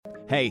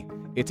Hey,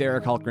 it's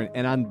Eric Hultgren,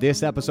 and on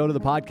this episode of the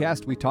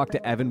podcast, we talk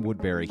to Evan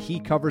Woodbury. He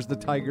covers the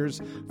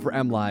Tigers for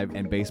MLive,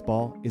 and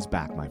baseball is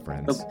back, my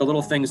friends. The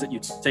little things that you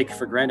take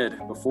for granted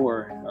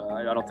before,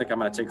 I don't think I'm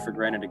going to take for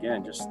granted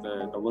again. Just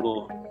the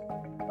little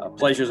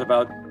pleasures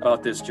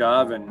about this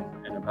job and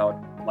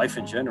about life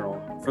in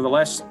general. For the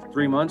last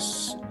 3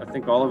 months, I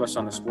think all of us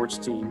on the sports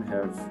team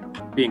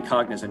have been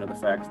cognizant of the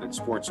fact that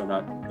sports are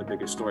not the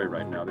biggest story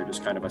right now. They're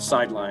just kind of a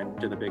sideline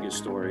to the biggest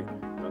story.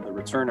 The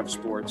return of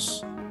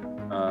sports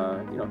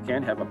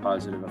can have a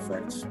positive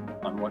effect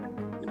on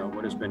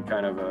what has been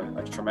kind of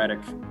a traumatic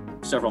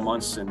several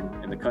months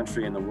in the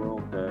country and the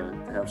world,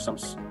 to have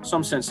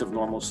some sense of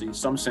normalcy,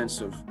 some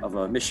sense of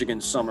a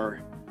Michigan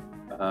summer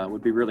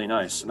would be really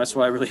nice. And that's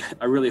why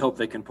I really hope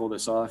they can pull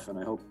this off, and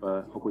I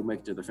hope we make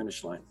it to the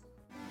finish line.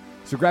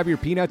 So grab your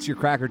peanuts, your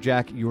Cracker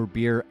Jack, your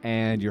beer,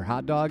 and your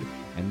hot dog,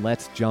 and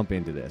let's jump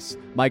into this.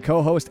 My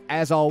co-host,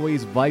 as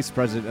always, Vice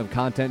President of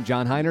Content,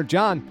 John Heiner.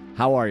 John,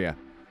 how are you?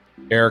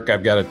 Eric,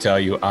 I've got to tell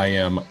you, I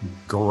am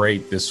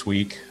great this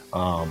week.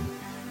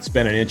 It's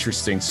been an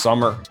interesting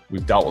summer.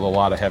 We've dealt with a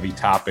lot of heavy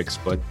topics,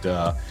 but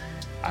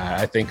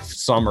I think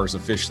summer's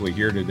officially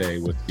here today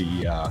with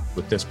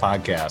this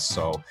podcast.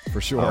 So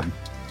for sure,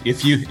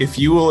 if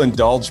you will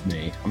indulge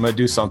me, I'm going to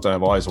do something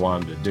I've always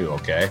wanted to do.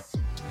 Okay,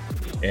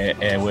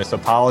 and with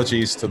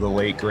apologies to the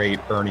late great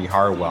Ernie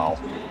Harwell,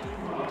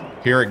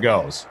 here it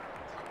goes.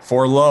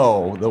 For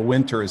lo, the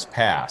winter is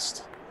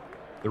past,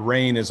 the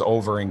rain is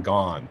over and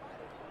gone.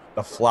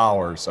 The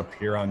flowers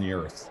appear on the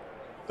earth.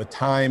 The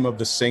time of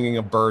the singing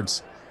of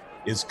birds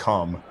is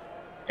come,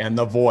 and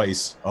the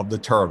voice of the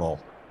turtle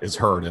is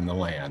heard in the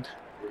land.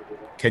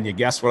 Can you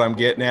guess what I'm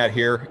getting at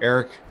here,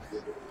 Eric?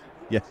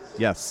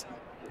 Yes,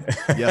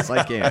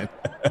 I can.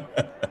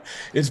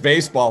 It's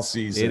baseball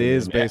season. It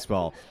is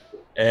baseball.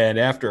 And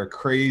after a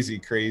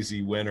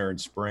crazy winter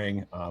and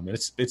spring,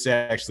 it's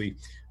actually,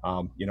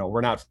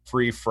 we're not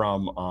free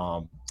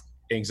from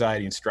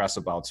anxiety and stress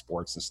about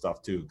sports and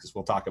stuff too, because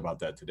we'll talk about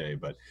that today.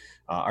 But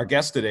our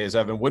guest today is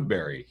Evan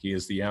Woodbury. He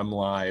is the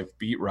MLive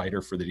beat writer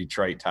for the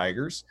Detroit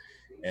Tigers.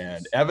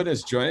 And Evan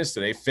is joining us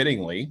today,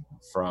 fittingly,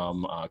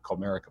 from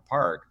Comerica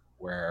Park,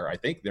 where I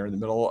think they're in the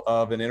middle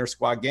of an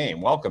inter-squad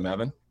game. Welcome,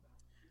 Evan.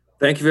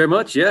 Thank you very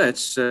much. Yeah,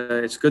 it's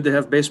good to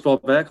have baseball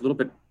back, a little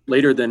bit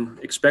later than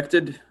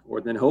expected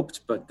or than hoped,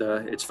 but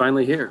it's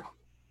finally here.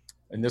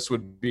 And this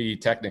would be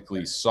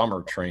technically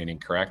summer training,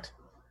 correct?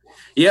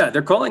 Yeah,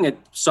 they're calling it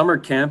summer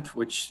camp,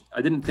 which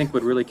I didn't think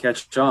would really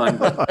catch on.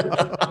 But,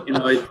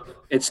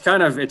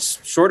 it's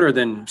shorter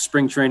than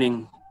spring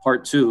training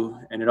part 2,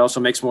 and it also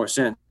makes more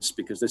sense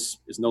because this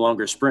is no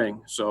longer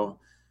spring. So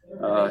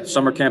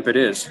summer camp it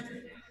is.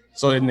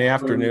 So in the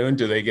afternoon,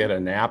 do they get a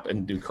nap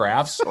and do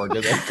crafts, or do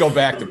they go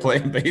back to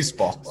playing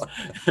baseball?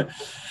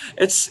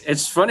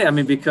 It's funny. I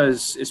mean,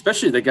 because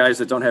especially the guys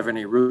that don't have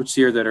any roots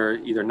here, that are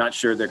either not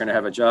sure they're going to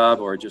have a job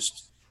or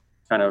just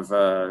kind of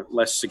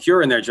less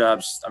secure in their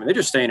jobs. I mean, they're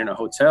just staying in a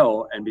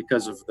hotel, and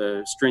because of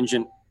the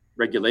stringent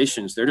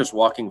regulations, they're just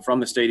walking from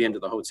the stadium to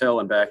the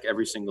hotel and back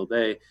every single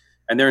day.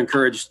 And they're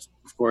encouraged,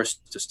 of course,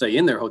 to stay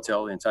in their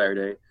hotel the entire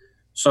day.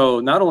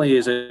 So not only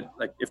is it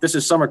like, if this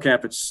is summer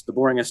camp, it's the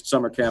boringest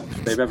summer camp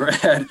they've ever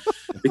had,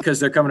 because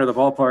they're coming to the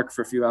ballpark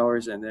for a few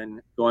hours and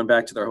then going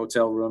back to their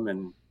hotel room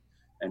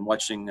and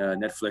watching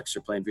Netflix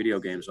or playing video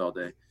games all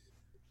day.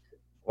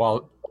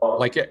 Well,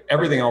 like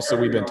everything else that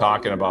we've been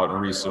talking about in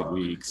recent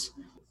weeks,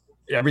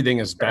 everything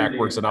is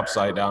backwards and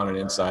upside down and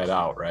inside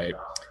out, right?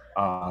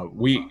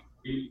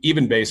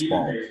 Even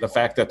baseball, the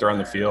fact that they're on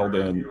the field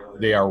and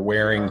they are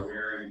wearing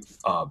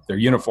their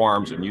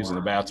uniforms and using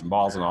the bats and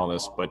balls and all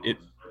this, but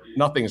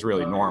nothing's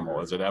really normal,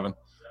 is it, Evan?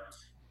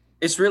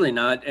 It's really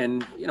not.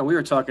 And, we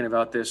were talking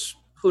about this.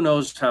 Who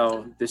knows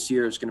how this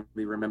year is going to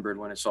be remembered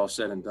when it's all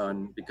said and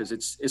done, because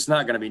it's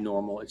not going to be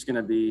normal. It's going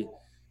to be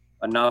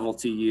a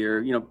novelty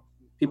year.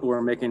 People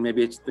were making,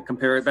 maybe it's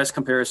the best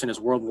comparison is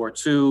World War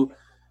II,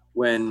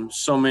 when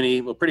so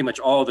many, pretty much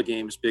all the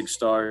game's big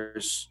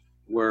stars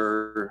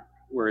were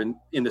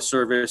in the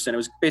service, and it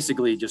was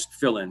basically just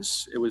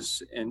fill-ins.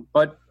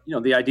 But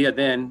the idea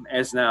then,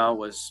 as now,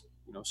 was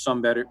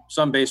some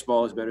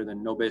baseball is better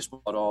than no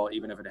baseball at all,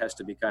 even if it has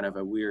to be kind of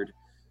a weird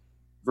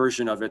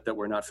version of it that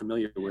we're not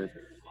familiar with.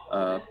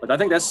 But I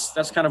think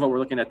that's kind of what we're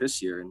looking at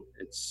this year, and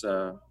it's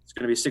going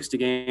to be 60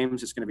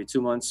 games. It's going to be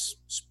 2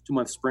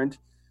 month sprint,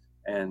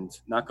 and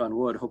knock on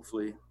wood,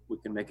 hopefully we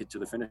can make it to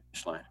the finish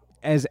line.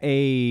 As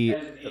a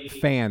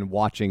fan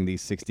watching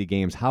these 60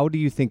 games, how do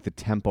you think the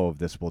tempo of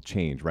this will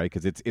change, right?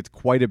 Because it's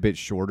quite a bit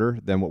shorter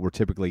than what we're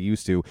typically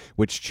used to,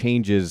 which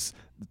changes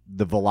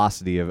the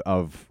velocity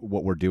of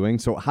what we're doing.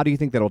 So how do you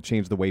think that'll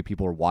change the way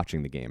people are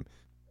watching the game?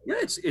 Yeah,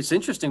 it's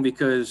interesting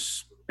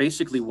because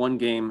basically one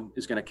game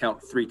is going to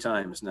count 3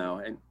 times now.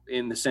 And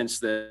in the sense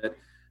that,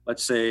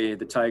 let's say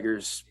the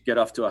Tigers get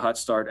off to a hot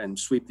start and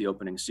sweep the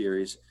opening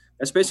series.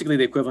 That's basically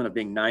the equivalent of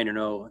being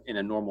 9-0 in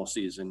a normal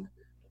season.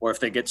 Or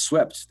if they get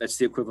swept, that's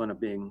the equivalent of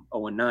being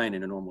 0-9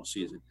 in a normal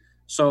season.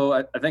 So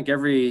I think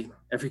every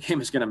game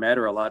is going to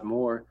matter a lot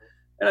more.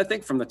 And I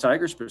think from the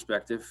Tigers'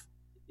 perspective,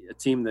 a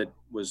team that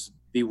was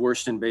the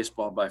worst in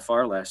baseball by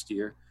far last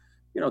year,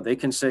 they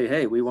can say,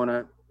 hey, we want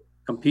to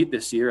compete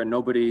this year, and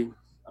nobody,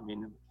 I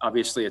mean,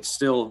 obviously it's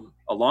still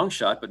a long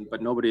shot,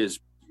 but nobody is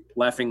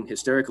laughing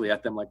hysterically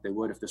at them like they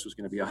would if this was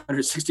going to be a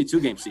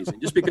 162 game season,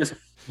 just because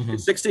in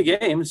 60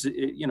 games,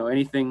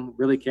 anything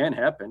really can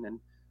happen. And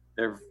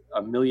there are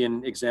a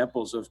million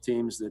examples of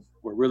teams that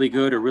were really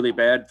good or really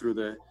bad through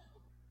the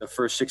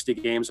first 60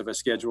 games of a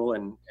schedule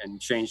and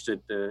changed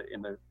it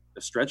in the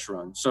stretch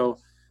run. So,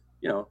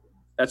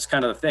 that's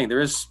kind of the thing.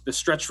 There is the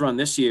stretch run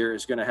this year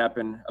is going to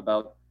happen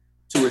about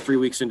 2 or 3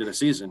 weeks into the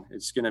season.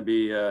 It's going to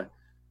be,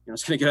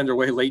 it's going to get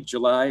underway late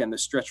July, and the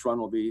stretch run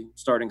will be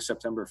starting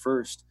September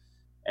 1st.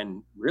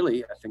 And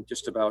really, I think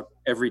just about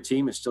every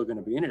team is still going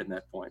to be in it at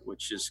that point,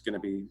 which is going to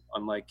be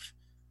unlike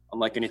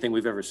anything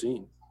we've ever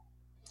seen.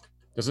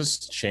 Does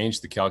this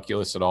change the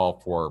calculus at all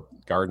for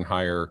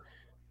Gardenhire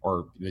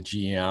or the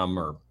GM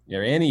or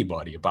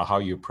anybody about how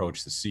you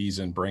approach the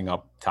season, bring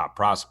up top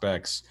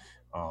prospects,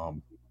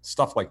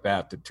 stuff like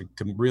that to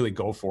really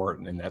go for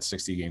it in that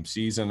 60-game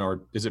season?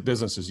 Or is it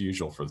business as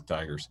usual for the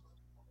Tigers?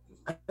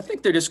 I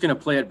think they're just going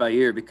to play it by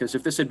ear, because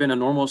if this had been a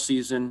normal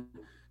season,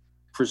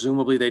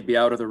 presumably they'd be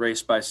out of the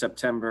race by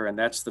September. And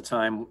that's the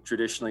time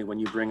traditionally when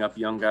you bring up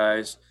young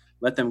guys,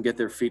 let them get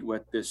their feet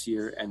wet this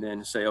year, and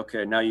then say,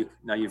 okay, now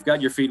you've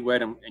got your feet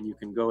wet and you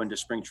can go into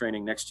spring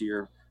training next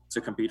year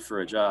to compete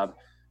for a job.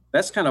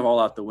 That's kind of all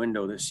out the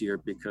window this year,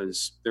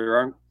 because there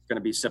aren't going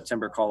to be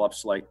September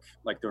call-ups like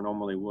there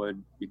normally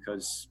would,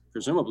 because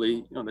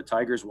presumably, the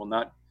Tigers will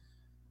not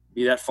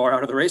be that far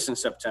out of the race in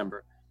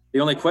September. The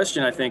only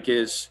question, I think,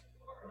 is,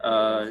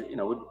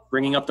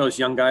 bringing up those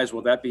young guys,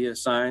 will that be a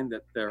sign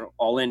that they're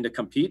all in to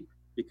compete?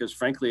 Because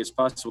frankly, it's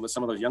possible that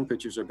some of those young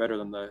pitchers are better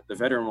than the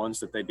veteran ones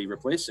that they'd be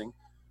replacing.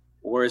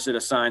 Or is it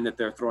a sign that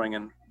they're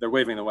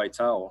waving the white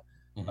towel?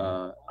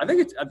 Mm-hmm. I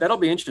think that'll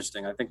be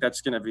interesting. I think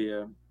that's going to be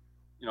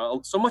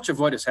so much of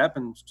what has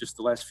happened just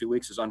the last few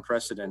weeks is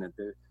unprecedented.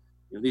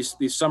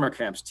 These summer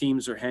camps,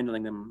 teams are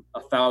handling them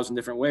 1,000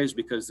 different ways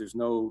because there's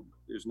no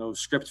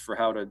script for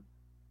how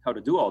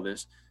to do all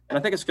this. And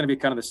I think it's going to be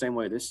kind of the same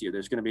way this year.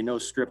 There's going to be no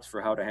script for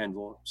how to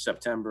handle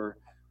September,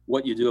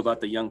 what you do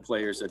about the young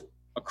players that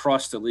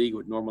across the league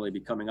would normally be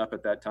coming up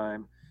at that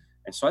time.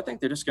 And so I think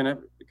they're just going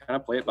to kind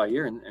of play it by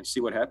ear and see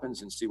what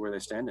happens and see where they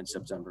stand in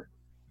September.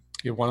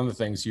 Yeah, one of the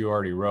things you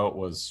already wrote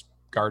was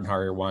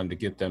Gardenhire wanted to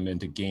get them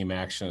into game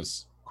action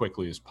as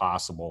quickly as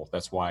possible.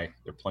 That's why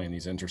they're playing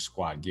these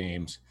inter-squad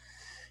games.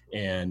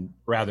 And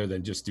rather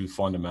than just do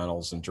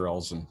fundamentals and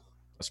drills and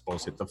I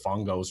suppose hit the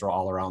fungos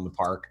all around the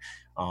park.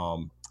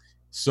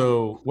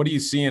 So what are you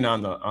seeing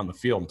on the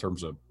field in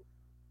terms of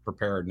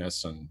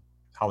preparedness and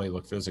how they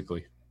look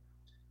physically?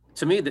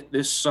 To me,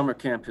 this summer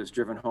camp has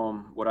driven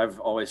home what I've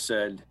always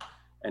said,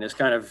 and it's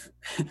kind of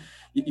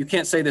you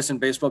can't say this in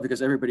baseball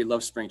because everybody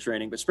loves spring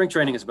training, but spring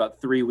training is about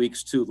 3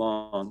 weeks too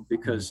long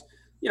because,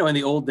 in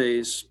the old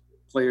days,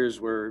 players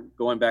were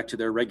going back to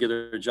their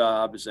regular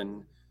jobs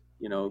and,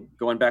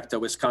 going back to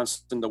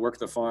Wisconsin to work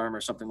the farm or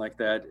something like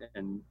that.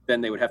 And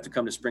then they would have to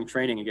come to spring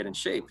training and get in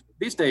shape.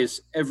 These days,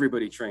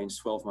 everybody trains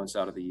 12 months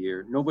out of the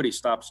year. Nobody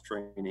stops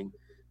training.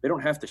 They don't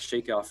have to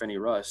shake off any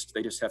rust.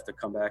 They just have to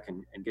come back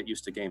and get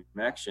used to game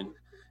action.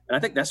 And I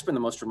think that's been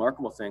the most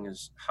remarkable thing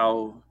is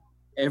how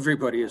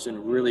everybody is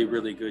in really,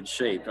 really good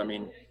shape. I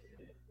mean,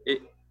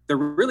 they're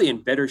really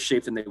in better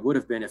shape than they would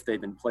have been if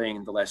they'd been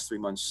playing the last 3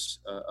 months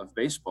of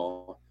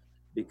baseball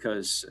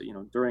because,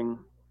 during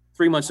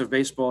 3 months of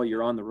baseball,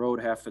 you're on the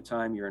road half the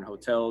time, you're in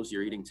hotels,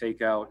 you're eating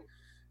takeout,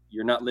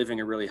 you're not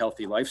living a really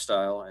healthy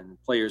lifestyle. And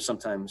players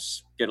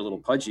sometimes get a little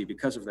pudgy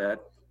because of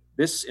that.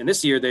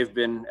 This year, they've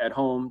been at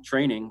home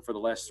training for the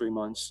last 3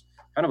 months,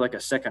 kind of like a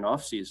second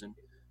off season.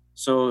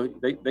 So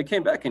they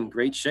came back in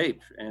great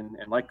shape. And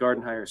like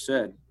Gardenhire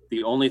said,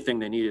 the only thing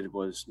they needed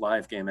was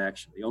live game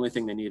action. The only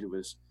thing they needed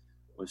was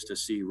to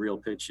see real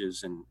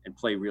pitches and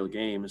play real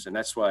games. And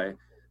that's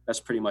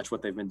pretty much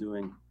what they've been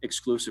doing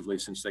exclusively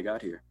since they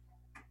got here.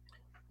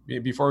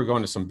 Before we go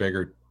into some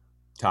bigger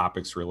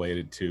topics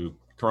related to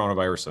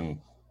coronavirus and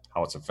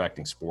how it's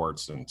affecting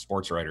sports and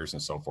sports writers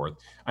and so forth,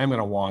 I'm going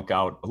to wonk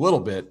out a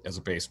little bit as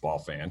a baseball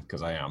fan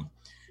because I am.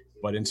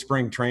 But in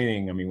spring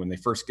training, I mean, when they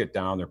first get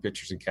down, their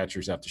pitchers and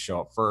catchers have to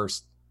show up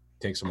first.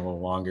 It takes them a little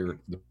longer,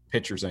 the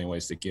pitchers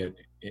anyways, to get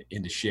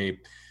into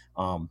shape.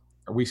 Are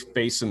we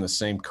facing the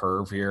same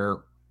curve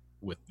here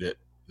with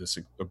this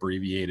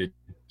abbreviated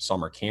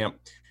summer camp?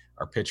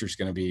 Are pitchers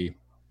going to be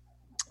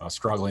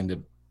struggling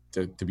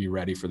to be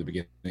ready for the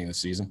beginning of the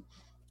season?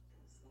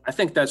 I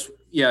think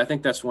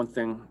that's one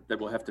thing that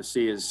we'll have to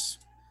see is,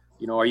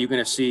 are you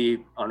going to see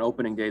on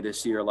opening day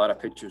this year a lot of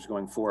pitchers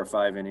going 4 or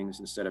 5 innings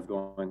instead of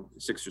going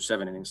 6 or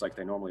 7 innings like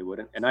they normally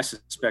would? And I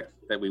suspect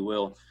that we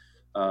will.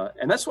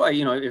 And that's why,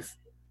 if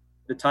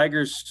the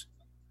Tigers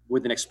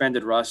with an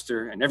expanded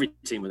roster and every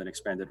team with an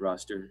expanded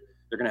roster,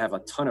 they're going to have a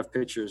ton of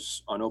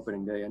pitchers on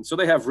opening day. And so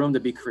they have room to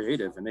be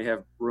creative and they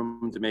have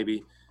room to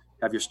maybe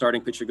have your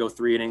starting pitcher go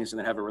 3 innings and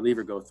then have a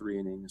reliever go 3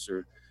 innings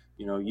or,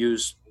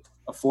 use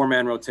a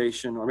 4-man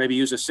rotation or maybe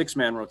use a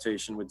 6-man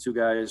rotation with 2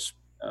 guys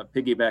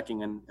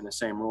piggybacking in the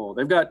same role.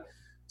 They've got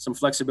some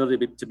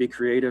flexibility to be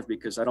creative,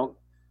 because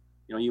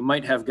you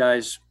might have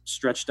guys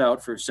stretched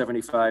out for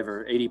 75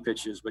 or 80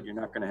 pitches, but you're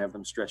not going to have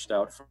them stretched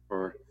out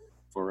for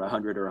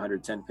 100 or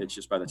 110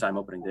 pitches by the time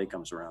opening day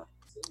comes around.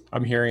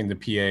 I'm hearing the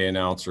PA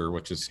announcer,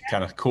 which is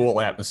kind of cool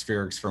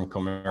atmospherics from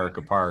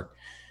Comerica Park.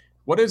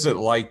 What is it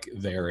like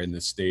there in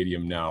the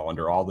stadium now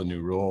under all the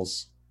new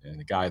rules and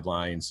the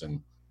guidelines?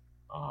 And,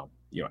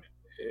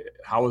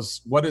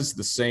 what is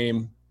the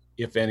same,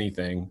 if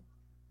anything,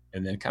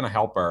 and then kind of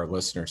help our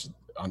listeners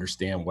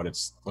understand what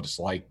it's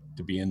like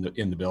to be in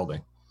the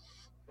building?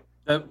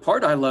 The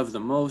part I love the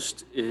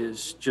most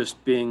is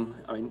just being,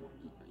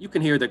 you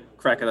can hear the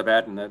crack of the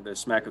bat and the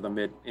smack of the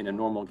mitt in a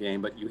normal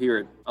game, but you hear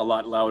it a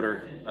lot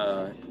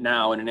louder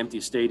now in an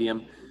empty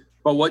stadium.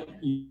 But what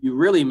you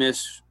really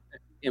miss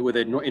in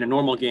a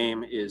normal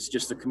game is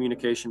just the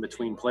communication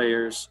between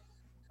players,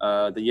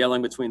 the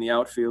yelling between the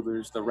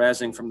outfielders, the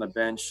razzing from the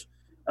bench.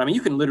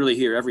 You can literally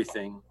hear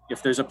everything.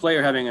 If there's a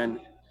player having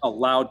a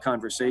loud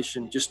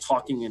conversation, just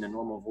talking in a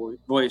normal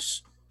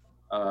voice,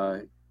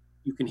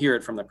 you can hear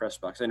it from the press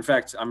box. In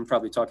fact, I'm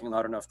probably talking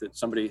loud enough that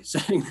somebody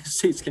sitting in the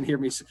seats can hear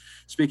me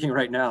speaking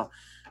right now,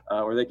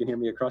 or they can hear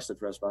me across the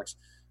press box.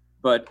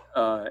 But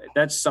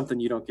that's something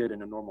you don't get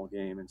in a normal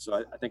game. And so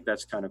I think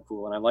that's kind of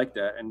cool. And I like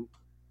that. And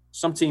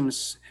some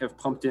teams have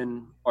pumped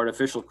in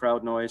artificial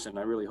crowd noise, and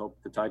I really hope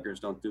the Tigers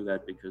don't do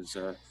that, because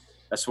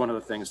that's one of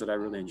the things that I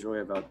really enjoy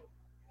about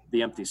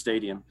the empty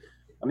stadium.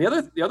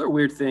 The other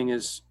weird thing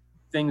is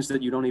things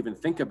that you don't even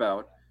think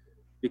about,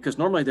 because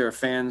normally there are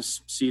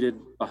fans seated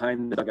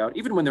behind the dugout.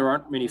 Even when there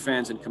aren't many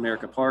fans in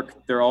Comerica Park,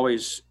 there are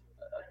always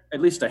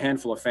at least a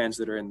handful of fans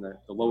that are in the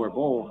lower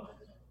bowl.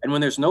 And when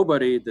there's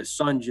nobody, the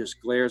sun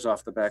just glares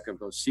off the back of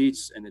those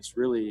seats, and it's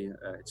really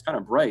it's kind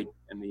of bright.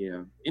 And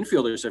the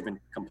infielders have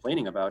been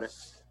complaining about it,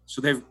 so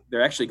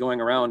they're actually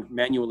going around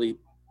manually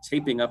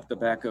taping up the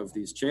back of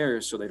these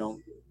chairs so they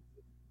don't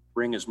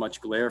bring as much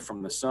glare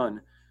from the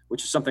sun,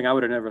 which is something I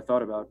would have never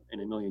thought about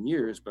in a million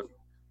years. But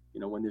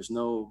when there's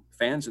no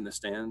fans in the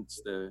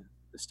stands, the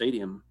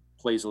stadium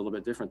plays a little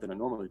bit different than it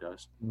normally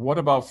does. What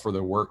about for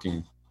the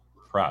working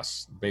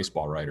press,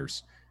 baseball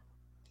writers?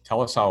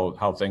 Tell us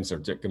how things are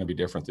going to be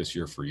different this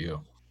year for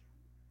you.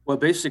 Well,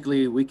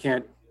 basically, we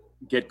can't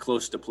get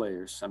close to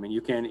players.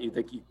 The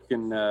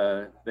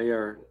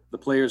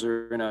players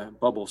are in a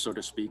bubble, so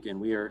to speak,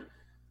 and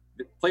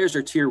the players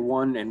are tier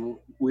 1 and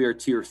we are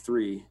tier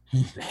 3.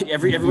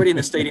 Everybody in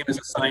the stadium is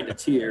assigned a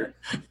tier,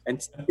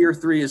 and tier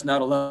 3 is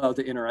not allowed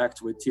to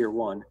interact with tier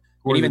 1.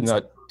 Or even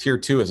tier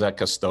 2, is that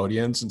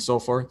custodians and so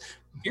forth?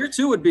 Tier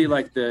 2 would be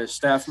like the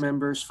staff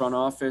members, front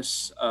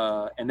office,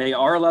 and they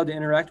are allowed to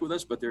interact with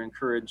us, but they're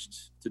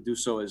encouraged to do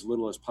so as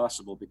little as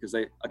possible, because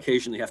they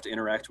occasionally have to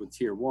interact with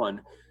tier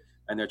 1,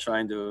 and they're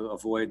trying to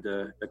avoid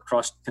the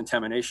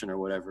cross-contamination or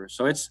whatever.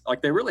 So it's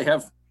like they really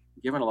have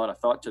given a lot of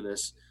thought to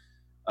this.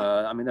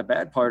 The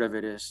bad part of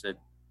it is that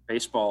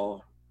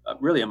baseball,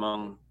 really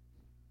among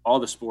all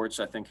the sports,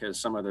 I think has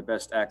some of the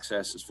best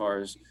access as far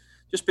as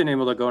just being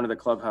able to go into the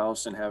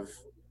clubhouse and have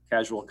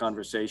casual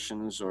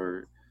conversations,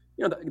 or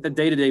the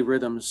day-to-day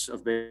rhythms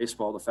of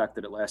baseball. The fact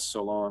that it lasts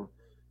so long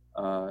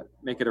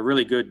make it a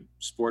really good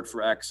sport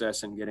for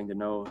access and getting to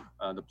know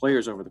the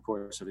players over the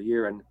course of a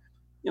year. And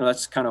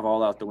that's kind of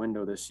all out the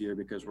window this year,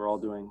 because we're all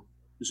doing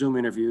Zoom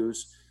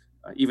interviews,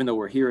 even though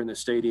we're here in the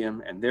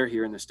stadium and they're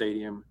here in the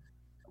stadium.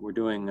 We're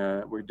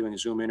doing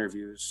Zoom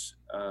interviews,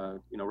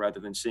 rather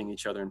than seeing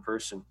each other in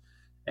person.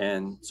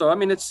 And so,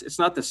 it's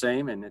not the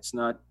same, and it's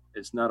not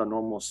a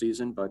normal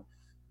season, but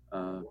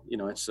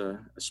it's a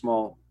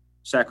small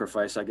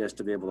sacrifice, I guess,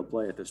 to be able to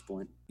play at this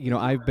point.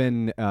 I've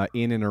been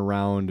in and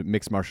around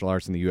mixed martial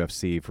arts in the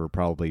UFC for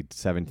probably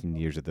 17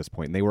 years at this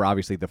point, and they were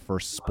obviously the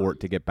first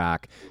sport to get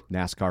back.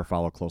 NASCAR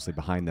followed closely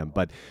behind them.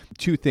 But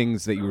two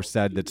things that you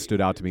said that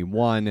stood out to me.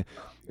 One,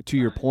 to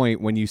your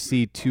point, when you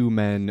see two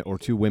men or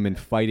two women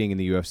fighting in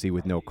the UFC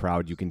with no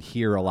crowd, you can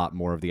hear a lot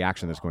more of the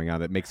action that's going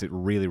on. That makes it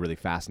really, really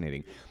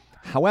fascinating.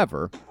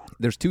 However,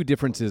 there's two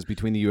differences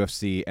between the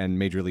UFC and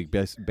Major League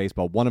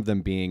Baseball. One of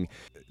them being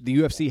the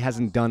UFC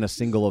hasn't done a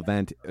single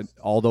event,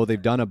 although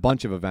they've done a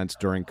bunch of events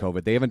during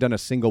COVID. They haven't done a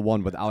single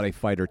one without a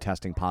fighter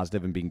testing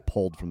positive and being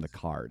pulled from the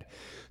card.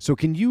 So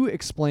can you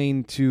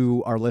explain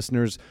to our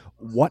listeners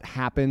what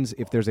happens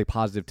if there's a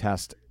positive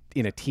test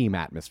in a team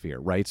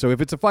atmosphere, right? So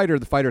if it's a fighter,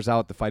 the fighter's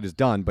out, the fight is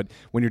done. But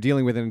when you're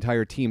dealing with an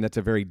entire team, that's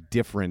a very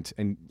different,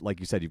 and like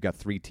you said, you've got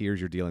 3 tiers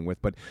you're dealing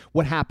with. But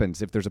what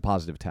happens if there's a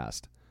positive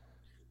test?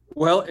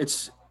 Well,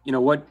 it's,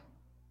 what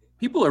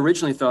people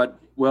originally thought,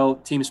 well,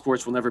 team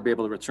sports will never be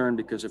able to return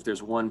because if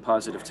there's one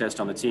positive test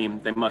on the team,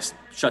 they must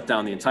shut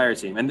down the entire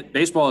team. And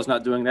baseball is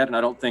not doing that. And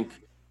I don't think,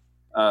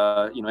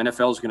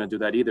 NFL is going to do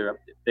that either.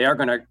 They are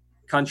going to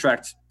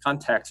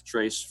contact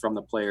trace from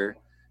the player.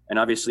 And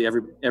obviously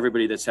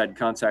everybody that's had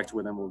contact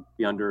with them will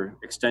be under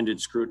extended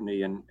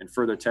scrutiny and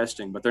further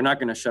testing, but they're not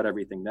going to shut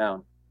everything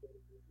down.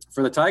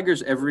 For the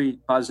Tigers, every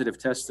positive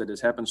test that has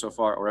happened so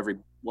far, or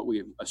what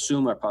we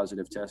assume are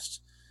positive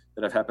tests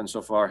that have happened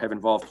so far, have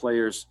involved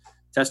players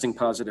testing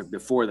positive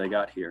before they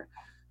got here.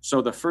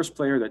 So the first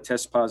player that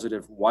tests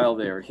positive while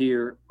they are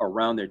here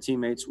around their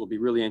teammates will be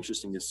really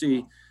interesting to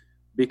see,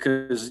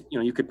 because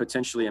you could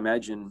potentially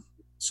imagine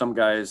some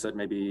guys that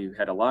maybe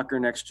had a locker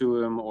next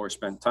to him or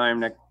spent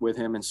time with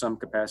him in some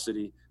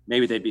capacity.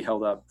 Maybe they'd be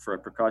held up for a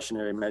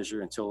precautionary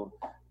measure until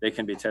they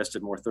can be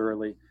tested more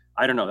thoroughly.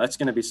 I don't know. That's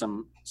going to be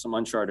some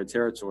uncharted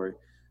territory.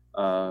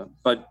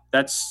 But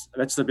that's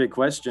the big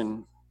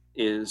question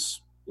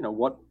is,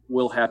 what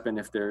will happen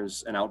if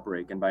there's an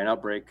outbreak? And by an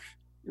outbreak,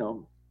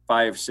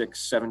 5, 6,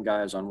 7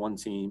 guys on one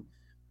team.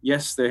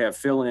 Yes, they have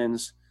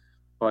fill-ins,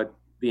 but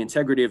the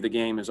integrity of the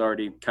game is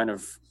already kind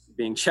of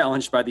being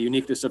challenged by the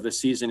uniqueness of the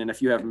season. And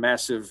if you have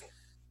massive,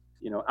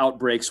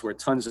 outbreaks where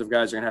tons of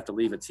guys are going to have to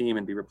leave a team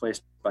and be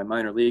replaced by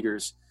minor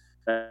leaguers,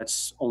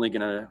 that's only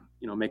going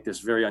to, make this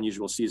very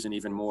unusual season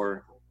even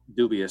more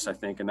dubious, I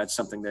think. And that's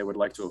something they would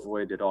like to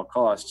avoid at all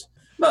costs.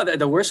 No,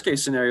 the worst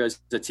case scenario is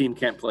the team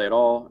can't play at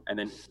all. And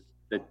then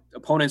the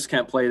opponents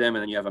can't play them.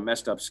 And then you have a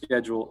messed up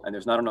schedule and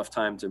there's not enough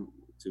time to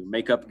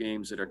make up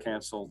games that are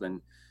canceled. And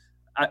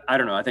I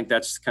don't know. I think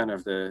that's kind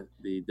of the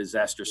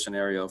disaster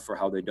scenario for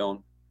how they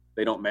don't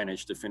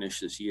manage to finish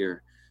this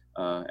year,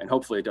 and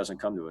hopefully it doesn't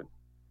come to it.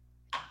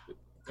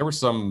 There was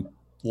some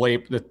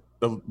the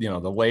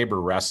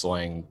labor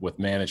wrestling with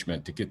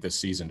management to get this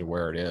season to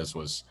where it is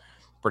was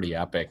pretty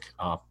epic,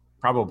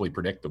 probably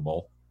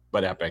predictable,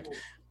 but epic.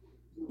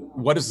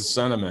 What is the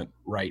sentiment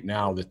right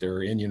now that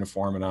they're in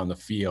uniform and on the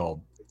field?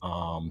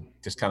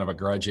 Just kind of a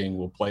grudging,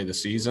 we'll play the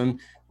season,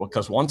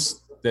 because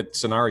once that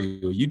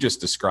scenario you just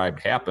described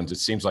happens, it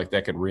seems like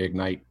that could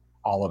reignite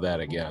all of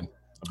that again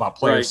about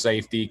player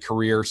safety,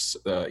 careers.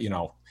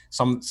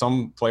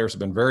 Some players have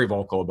been very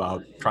vocal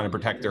about trying to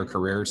protect their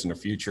careers in the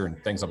future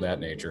and things of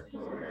that nature.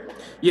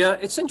 Yeah,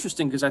 it's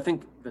interesting because I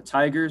think the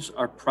Tigers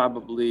are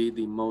probably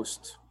the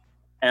most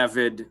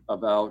avid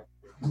about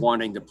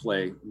wanting to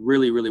play,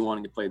 really, really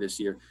wanting to play this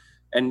year.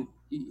 And,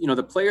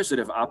 the players that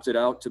have opted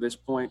out to this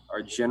point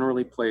are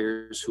generally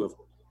players who have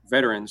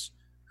veterans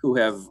who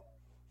have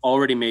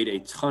already made a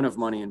ton of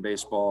money in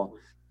baseball,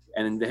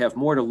 and they have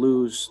more to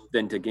lose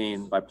than to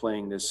gain by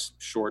playing this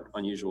short,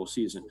 unusual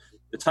season.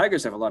 The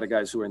Tigers have a lot of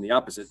guys who are in the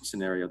opposite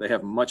scenario. They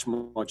have much,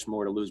 much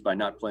more to lose by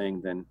not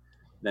playing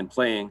than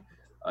playing.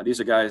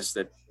 These are guys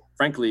that,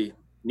 frankly,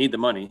 need the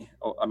money.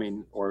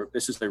 Or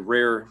this is a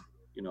rare,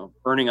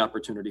 earning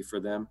opportunity for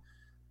them.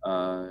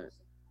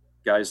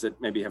 Guys that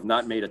maybe have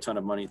not made a ton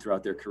of money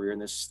throughout their career,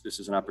 and this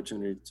is an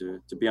opportunity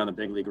to be on the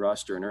big league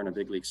roster and earn a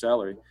big league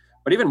salary.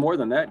 But even more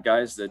than that,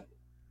 guys that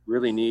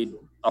really need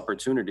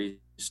opportunities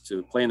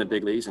to play in the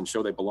big leagues and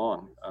show they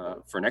belong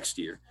for next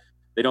year.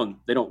 They don't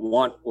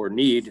want or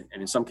need,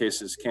 and in some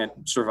cases can't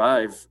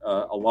survive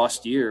a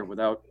lost year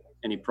without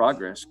any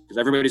progress, because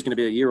everybody's going to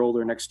be a year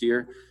older next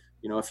year.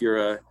 If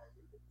you're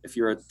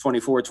a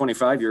 24,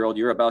 25-year-old,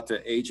 you're about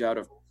to age out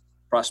of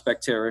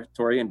prospect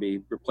territory and be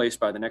replaced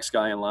by the next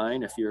guy in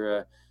line. If you're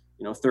a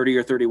 30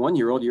 or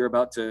 31-year-old, you're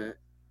about to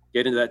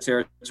get into that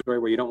territory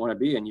where you don't want to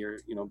be, and you're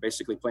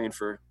basically playing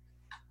for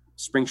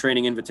spring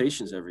training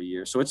invitations every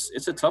year. So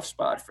it's a tough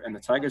spot. And the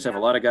Tigers have a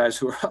lot of guys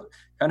who are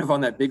kind of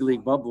on that big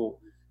league bubble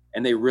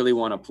and they really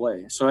want to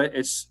play. So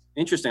it's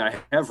interesting. I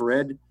have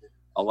read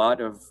a lot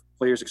of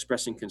players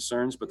expressing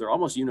concerns, but they're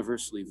almost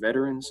universally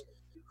veterans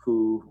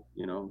who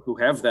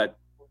have that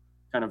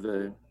kind of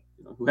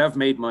who have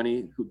made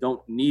money, who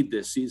don't need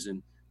this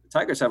season. The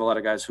Tigers have a lot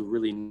of guys who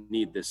really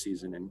need this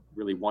season and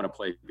really want to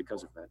play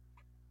because of that.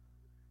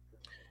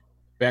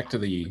 Back to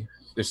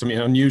there's some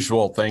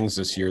unusual things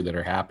this year that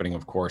are happening,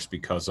 of course,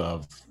 because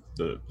of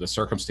the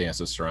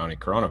circumstances surrounding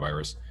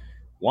coronavirus.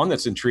 One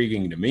that's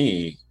intriguing to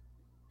me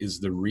is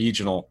the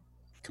regional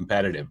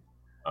competitive,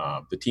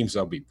 the teams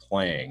they'll be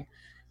playing.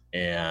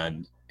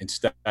 And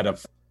instead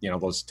of,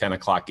 those 10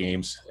 o'clock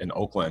games in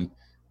Oakland,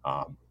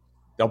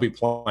 they'll be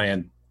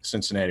playing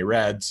Cincinnati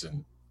Reds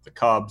and the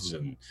Cubs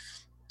and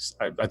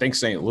I think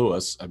St.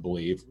 Louis, I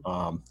believe.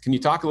 Can you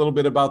talk a little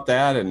bit about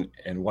that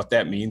and what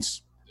that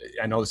means?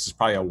 I know this is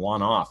probably a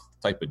one-off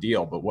type of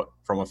deal, but what,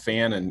 from a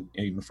fan and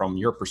even from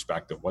your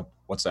perspective,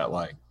 what's that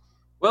like?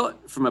 Well,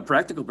 from a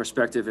practical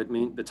perspective, it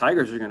means the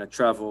Tigers are going to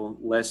travel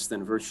less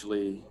than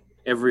virtually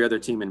every other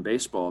team in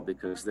baseball,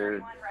 because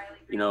they're,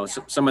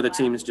 some of the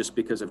teams, just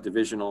because of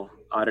divisional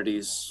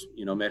oddities,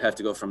 may have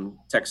to go from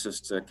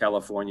Texas to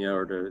California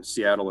or to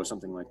Seattle or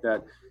something like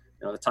that.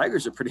 The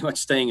Tigers are pretty much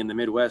staying in the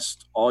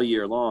Midwest all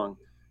year long,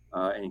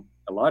 and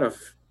a lot of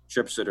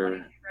trips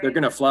they're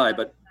going to fly,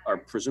 but are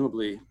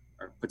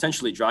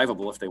potentially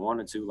drivable if they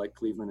wanted to, like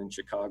Cleveland and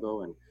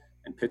Chicago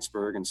and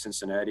Pittsburgh and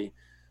Cincinnati.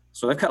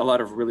 So they've got a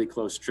lot of really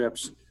close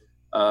trips.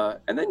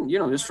 And then,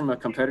 just from a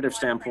competitive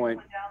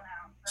standpoint,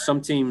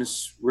 some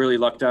teams really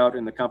lucked out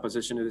in the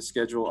composition of the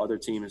schedule. Other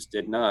teams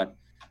did not.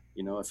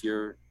 If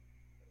you're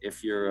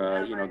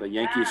the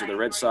Yankees or the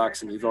Red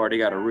Sox and you've already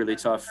got a really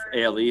tough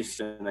AL East,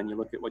 and then you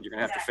look at what you're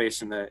going to have to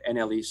face in the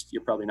NL East,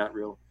 you're probably not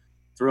real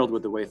thrilled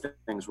with the way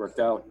things worked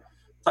out.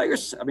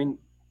 Tigers,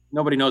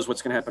 nobody knows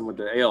what's going to happen with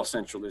the AL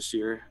Central this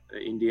year. The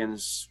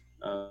Indians,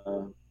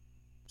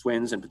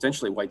 Twins, and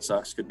potentially White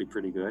Sox could be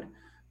pretty good.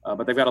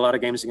 But they've got a lot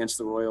of games against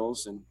the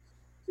Royals, and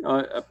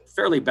a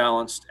fairly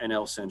balanced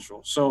NL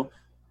Central. So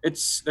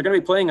they're going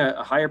to be playing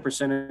a higher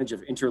percentage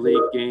of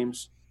interleague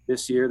games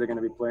this year. They're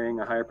going to be playing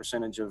a higher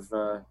percentage of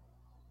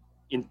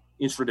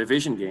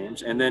intra-division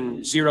games, and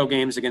then 0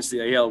 games against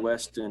the AL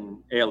West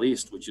and AL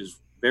East, which is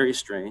very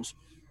strange.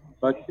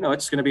 But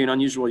it's going to be an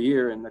unusual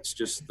year, and that's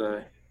just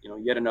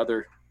yet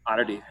another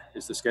oddity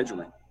is the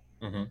scheduling.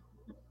 Mm-hmm.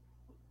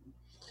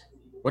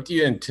 What do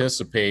you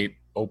anticipate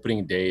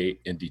opening day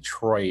in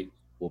Detroit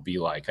will be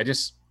like?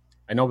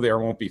 I know there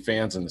won't be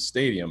fans in the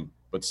stadium,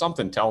 but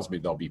something tells me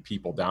there'll be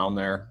people down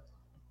there.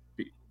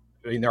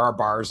 I mean, there are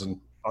bars and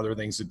other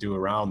things to do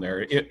around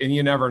there. And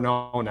you never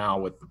know now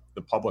with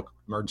the public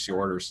emergency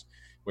orders,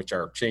 which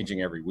are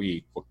changing every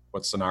week,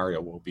 what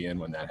scenario we'll be in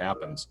when that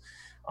happens.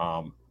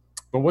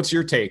 But what's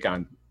your take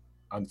on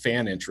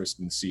fan interest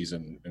in the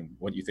season and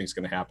what you think is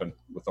going to happen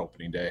with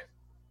opening day?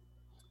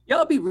 Yeah,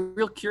 I'll be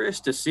real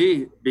curious to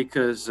see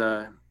because,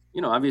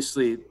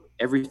 obviously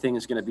everything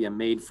is going to be a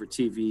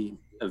made-for-TV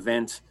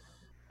event.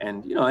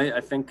 And,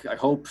 I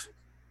hope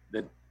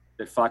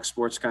that Fox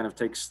Sports kind of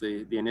takes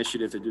the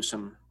initiative to do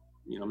some,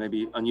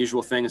 maybe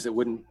unusual things that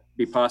wouldn't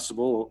be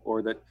possible,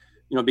 or that,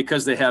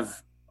 because they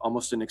have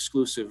almost an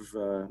exclusive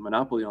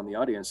monopoly on the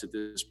audience at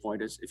this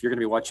point. If you're going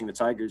to be watching the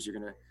Tigers, you're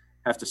going to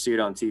have to see it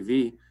on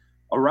TV.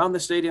 Around the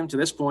stadium to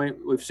this point,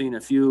 we've seen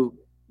a few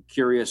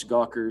curious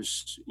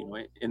gawkers,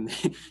 in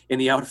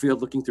the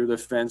outfield looking through the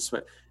fence.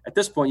 But at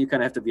this point, you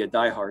kind of have to be a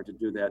diehard to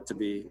do that,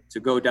 to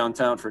go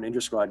downtown for an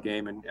inter-squad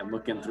game and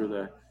look in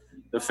through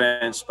the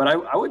fence. But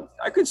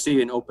I could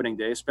see an opening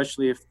day,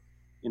 especially if,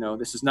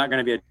 this is not going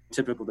to be a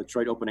typical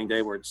Detroit opening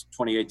day where it's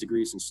 28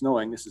 degrees and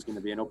snowing. This is going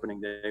to be an opening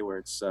day where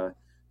it's,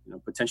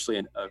 potentially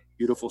a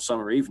beautiful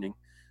summer evening.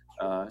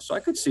 So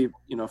I could see,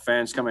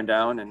 fans coming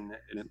down and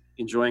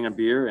enjoying a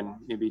beer and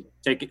maybe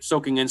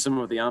soaking in some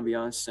of the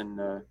ambiance.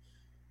 And,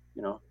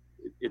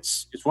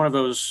 it's one of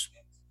those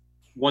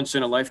once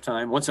in a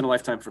lifetime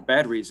for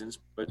bad reasons,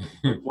 but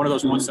one of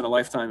those once in a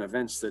lifetime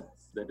events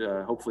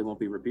that hopefully won't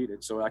be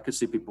repeated. So I could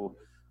see people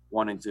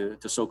wanting to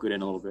soak it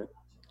in a little bit.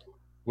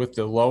 With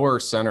the lower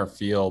center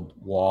field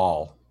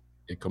wall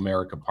at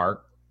Comerica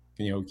Park,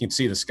 you can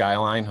see the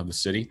skyline of the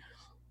city.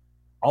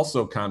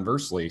 Also,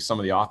 conversely, some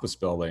of the office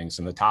buildings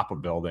and the top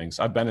of buildings,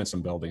 I've been in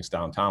some buildings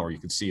downtown where you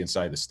can see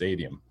inside the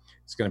stadium.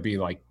 It's going to be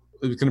like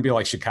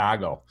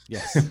Chicago.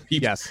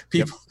 Yes.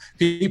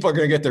 People are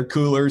going to get their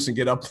coolers and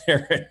get up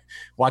there and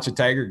watch a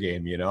Tiger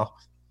game,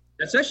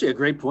 That's actually a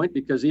great point,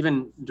 because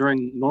even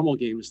during normal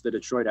games, the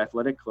Detroit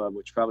Athletic Club,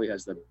 which probably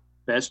has the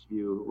best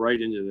view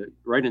right into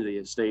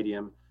the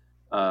stadium,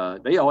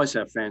 they always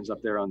have fans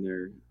up there on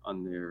their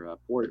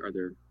port or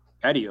their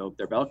patio,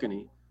 their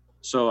balcony.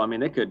 So I mean,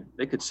 they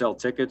could sell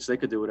tickets, they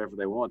could do whatever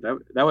they want.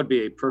 That would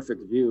be a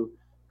perfect view.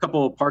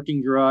 Couple of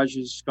parking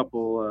garages,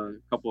 couple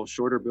of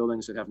shorter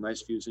buildings that have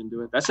nice views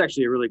into it. That's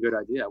actually a really good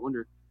idea. I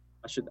wonder,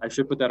 I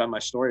should put that on my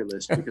story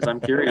list, because I'm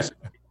curious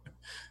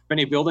if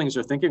any buildings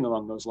are thinking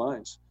along those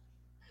lines.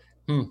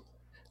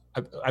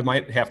 I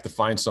might have to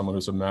find someone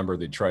who's a member of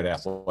the Detroit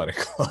Athletic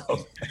Club.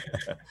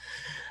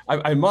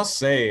 I must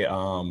say,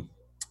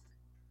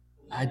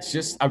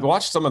 I've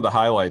watched some of the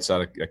highlights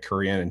out of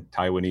Korean and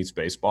Taiwanese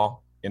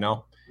baseball, and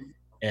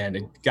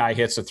a guy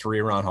hits a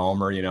 3-run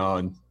homer,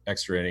 and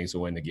extra innings to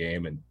win the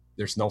game, and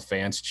there's no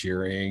fans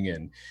cheering.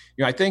 And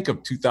I think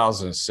of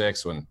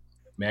 2006 when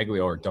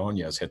Maglio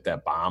Ordonez hit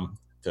that bomb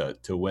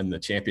to win the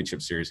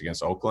championship series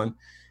against Oakland,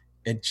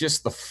 and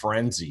just the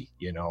frenzy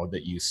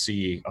that you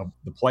see of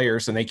the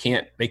players. And they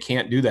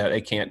can't do that.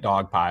 They can't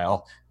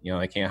dogpile,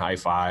 they can't high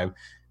five,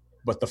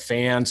 but the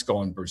fans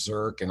going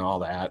berserk and all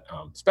that.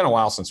 It's been a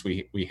while since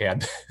we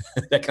had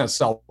that kind of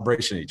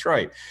celebration in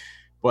Detroit,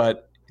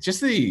 but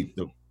just the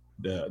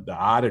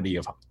oddity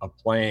of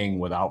playing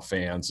without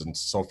fans and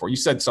so forth. You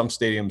said some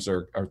stadiums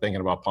are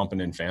thinking about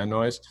pumping in fan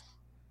noise.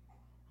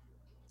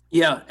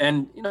 Yeah.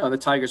 And, the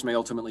Tigers may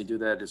ultimately do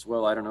that as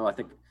well. I don't know. I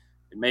think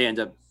it may end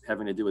up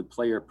having to do with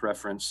player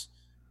preference,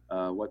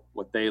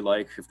 what they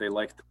like, if they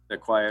like the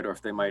quiet, or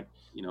if they might,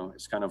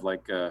 it's kind of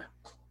like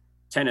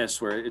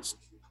tennis where it's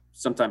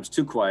sometimes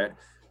too quiet.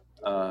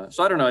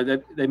 So I don't know,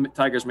 the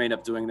Tigers may end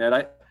up doing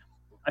that.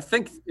 I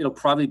think it'll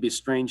probably be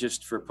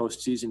strangest for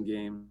postseason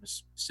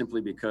games,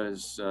 simply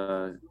because,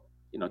 to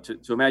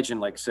imagine,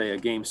 like, say, a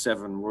Game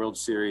 7 World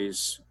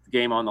Series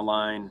game on the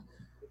line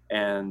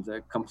and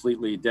a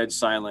completely dead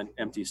silent,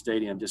 empty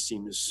stadium just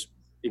seems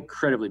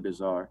incredibly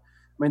bizarre.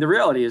 I mean, the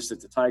reality is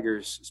that the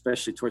Tigers,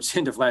 especially towards the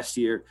end of last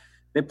year,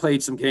 they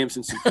played some games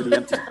in some pretty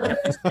empty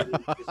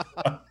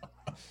stadiums.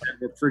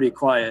 They're pretty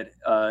quiet.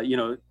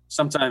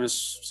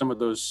 Sometimes some of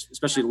those,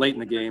 especially late in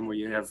the game where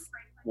you have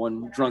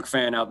one drunk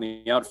fan out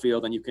in the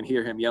outfield and you can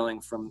hear him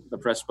yelling from the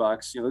press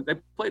box. They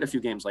played a few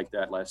games like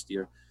that last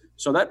year.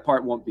 So that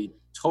part won't be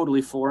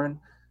totally foreign.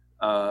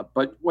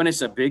 But when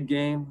it's a big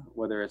game,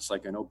 whether it's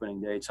like an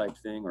opening day type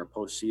thing or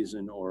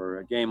postseason or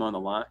a game on the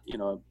line,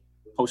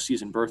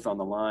 postseason berth on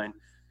the line,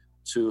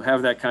 to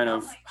have that kind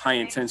of high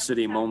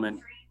intensity moment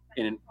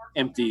in an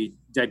empty,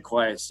 dead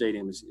quiet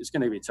stadium is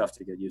going to be tough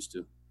to get used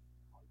to.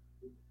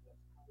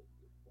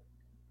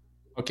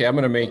 Okay, I'm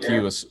going to make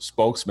you a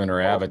spokesman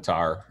or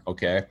avatar.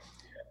 Okay.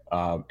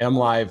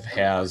 MLive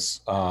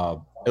has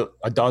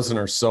a dozen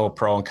or so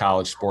pro and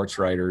college sports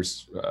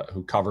writers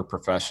who cover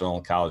professional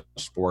and college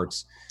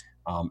sports.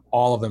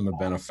 All of them have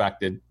been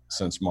affected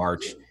since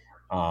March.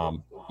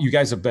 You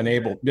guys have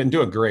been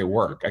doing great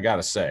work. I got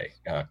to say,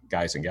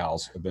 guys and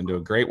gals have been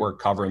doing great work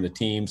covering the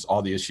teams,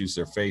 all the issues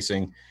they're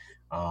facing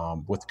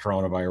with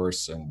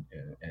coronavirus and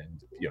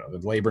the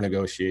labor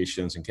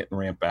negotiations and getting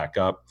ramped back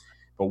up.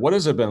 But what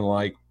has it been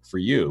like for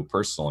you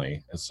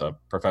personally as a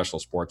professional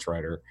sports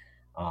writer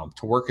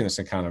to work in this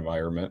kind of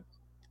environment,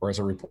 where as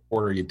a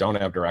reporter you don't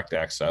have direct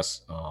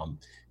access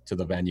to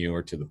the venue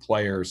or to the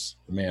players,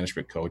 the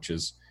management,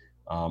 coaches,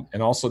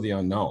 and also the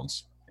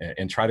unknowns,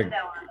 and try to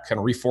kind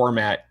of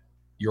reformat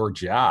your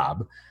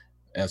job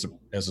as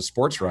a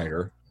sports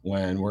writer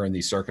when we're in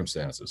these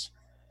circumstances?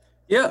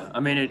 Yeah, I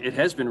mean, it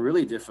has been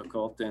really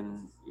difficult,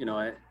 and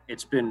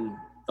it's been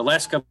the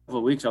last couple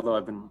of weeks. Although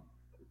I've been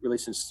really,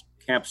 since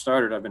camp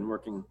started, I've been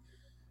working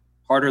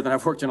harder than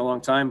I've worked in a long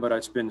time. But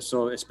it's been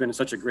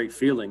such a great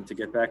feeling to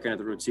get back into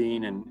the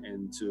routine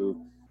and to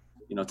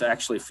to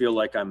actually feel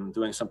like I'm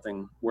doing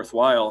something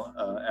worthwhile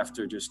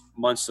after just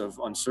months of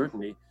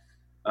uncertainty.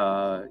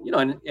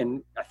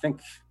 And I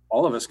think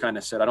all of us kind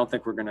of said, I don't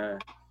think we're gonna.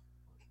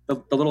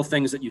 The little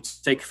things that you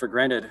take for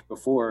granted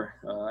before,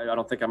 I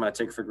don't think I'm going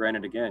to take for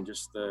granted again.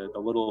 Just the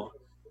little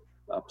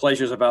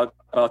pleasures about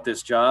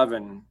this job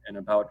and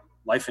about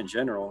life in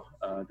general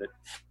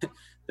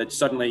that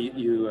suddenly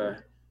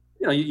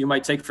you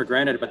might take for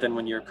granted. But then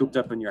when you're cooped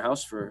up in your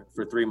house for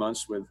 3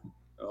 months with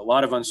a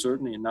lot of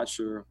uncertainty and not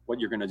sure what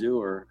you're going to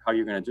do or how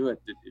you're going to do it,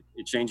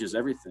 it changes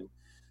everything.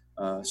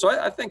 So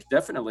I think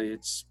definitely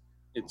it's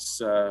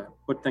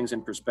put things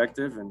in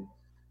perspective, and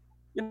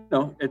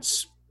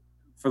it's.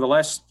 For the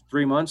last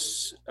 3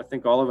 months, I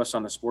think all of us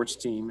on the sports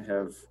team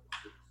have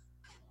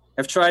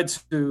tried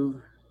to,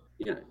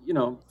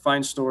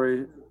 find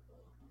story.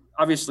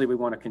 Obviously, we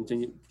want to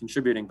continue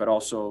contributing, but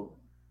also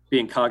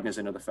being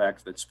cognizant of the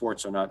fact that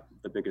sports are not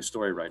the biggest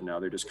story right now.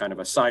 They're just kind of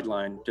a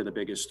sideline to the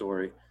biggest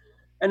story,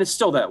 and it's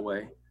still that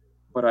way.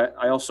 But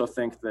I also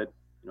think that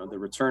the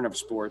return of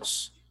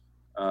sports,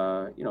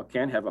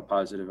 can have a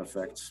positive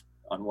effect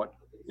on what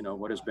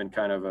has been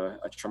kind of a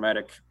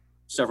traumatic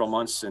several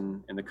months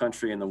in the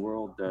country and the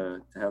world,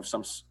 to have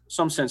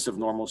some sense of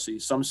normalcy,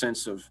 some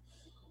sense of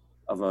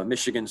a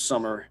Michigan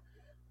summer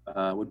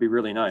would be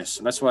really nice.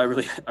 And that's why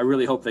I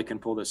really hope they can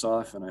pull this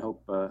off, and I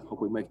hope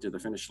we make it to the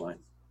finish line.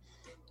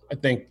 I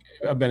think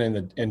I've been in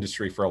the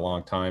industry for a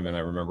long time, and I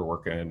remember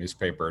working in a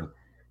newspaper, and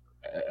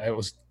I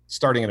was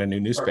starting in a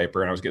new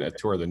newspaper, and I was getting a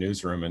tour of the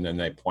newsroom, and then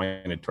they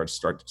pointed towards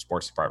the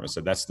sports department,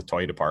 said, "That's the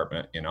toy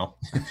department."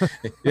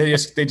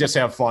 They just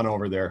have fun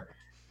over there.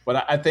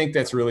 But I think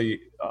that's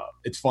really,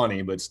 it's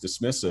funny, but it's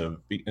dismissive.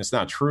 It's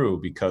not true,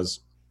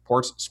 because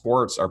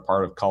sports are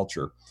part of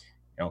culture,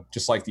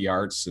 just like the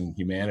arts and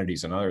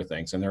humanities and other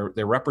things. And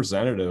they're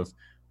representative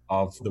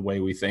of the way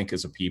we think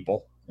as a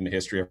people in the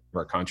history of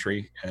our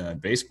country.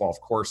 And baseball, of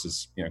course,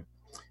 is,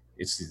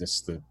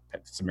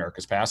 it's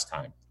America's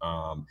pastime,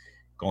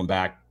 going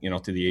back,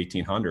 to the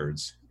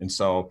 1800s. And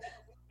so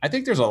I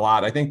think there's a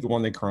lot. I think the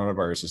one thing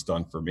coronavirus has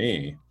done for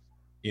me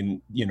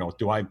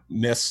do I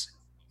miss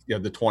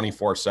the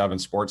 24/7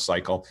 sports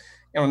cycle?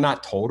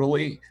 Not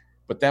totally,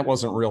 but that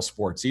wasn't real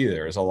sports either.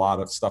 There's a lot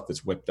of stuff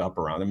that's whipped up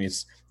around. I mean,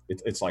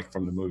 it's like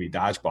from the movie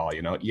Dodgeball,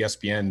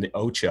 ESPN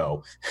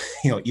Ocho,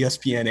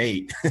 ESPN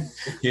 8,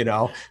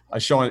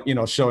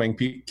 showing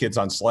kids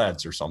on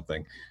sleds or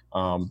something.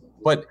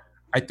 But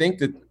I think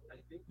that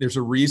there's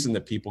a reason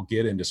that people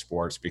get into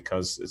sports,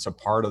 because it's a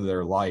part of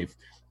their life.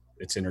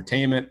 It's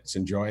entertainment, it's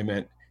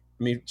enjoyment.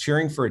 I mean,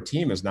 cheering for a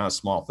team is not a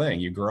small thing.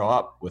 You grow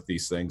up with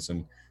these things,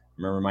 and I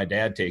remember my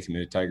dad taking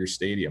me to Tiger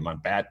Stadium on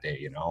bat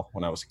day,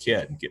 when I was a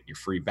kid, and getting your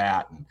free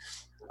bat.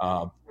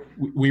 And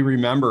we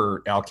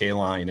remember Al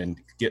Kaline and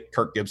get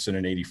Kirk Gibson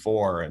in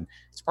 '84, and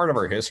it's part of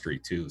our history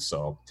too.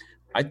 So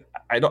I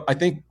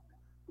think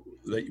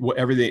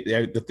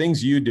that the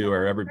things you do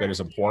are every bit as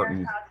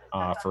important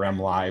for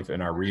MLive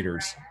and our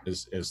readers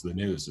as the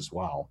news as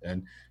well.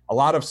 And a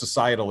lot of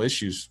societal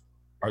issues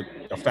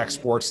affect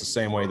sports the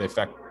same way they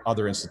affect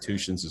other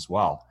institutions as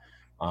well.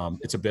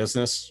 It's a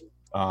business.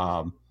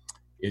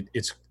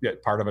 It's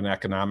part of an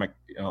economic,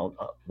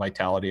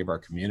 vitality of our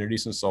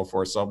communities and so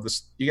forth. So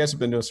you guys have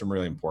been doing some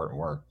really important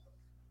work.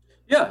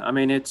 Yeah, I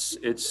mean, it's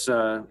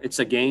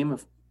a game,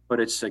 but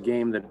it's a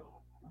game that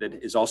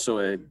is also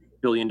a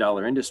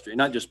billion-dollar industry.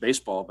 Not just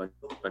baseball,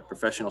 but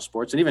professional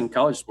sports and even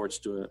college sports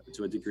to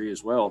a degree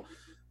as well,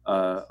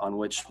 on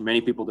which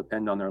many people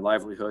depend on their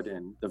livelihood,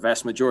 and the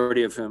vast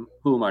majority of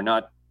whom are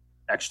not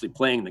actually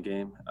playing the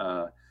game.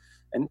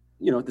 And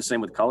the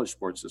same with college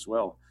sports as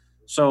well.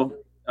 So.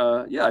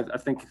 I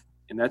think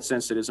in that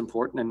sense it is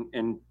important.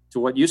 And to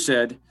what you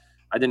said,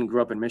 I didn't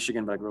grow up in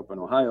Michigan, but I grew up in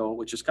Ohio,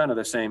 which is kind of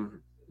the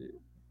same.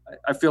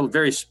 I feel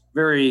very,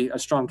 very a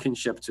strong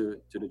kinship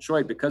to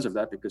Detroit because of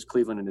that, because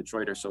Cleveland and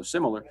Detroit are so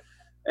similar.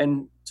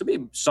 And to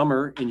me,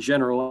 summer in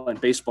general and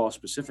baseball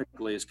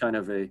specifically is kind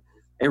of a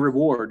a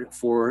reward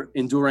for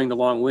enduring the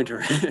long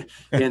winter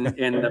in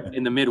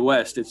the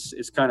Midwest.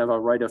 It's kind of a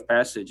rite of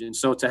passage. And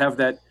so to have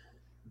that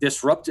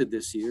disrupted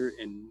this year,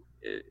 and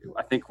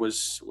I think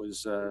was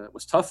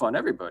tough on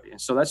everybody.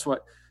 And so that's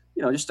what,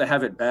 just to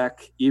have it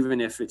back,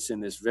 even if it's in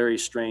this very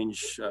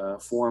strange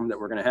form that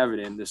we're going to have it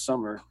in this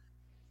summer,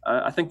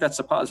 I think that's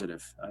a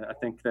positive. I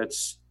think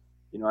that's,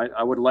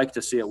 I would like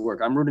to see it work.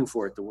 I'm rooting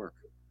for it to work.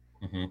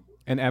 Mm-hmm.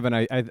 And Evan,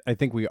 I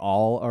think we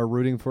all are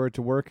rooting for it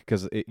to work,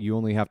 because you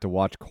only have to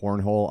watch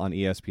cornhole on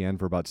ESPN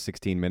for about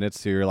 16 minutes.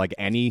 So you're like,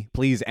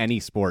 please, any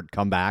sport,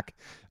 come back.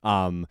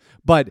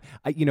 But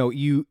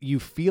you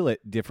feel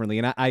it differently,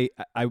 and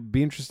I'd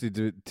be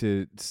interested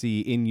to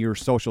see in your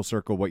social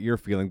circle what you're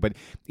feeling. But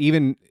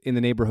even in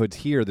the neighborhoods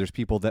here, there's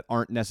people that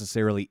aren't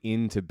necessarily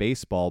into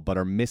baseball but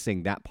are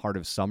missing that part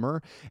of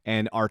summer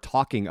and are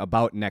talking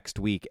about next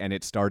week and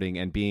it starting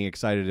and being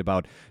excited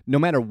about, no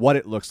matter what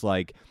it looks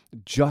like,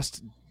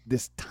 just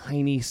this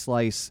tiny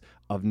slice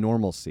of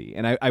normalcy.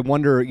 And I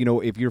wonder,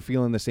 if you're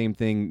feeling the same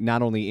thing,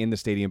 not only in the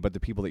stadium, but the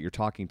people that you're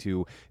talking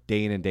to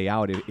day in and day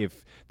out,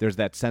 if there's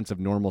that sense of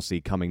normalcy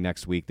coming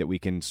next week that we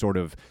can sort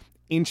of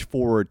inch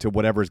forward to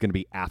whatever is going to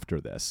be after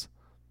this.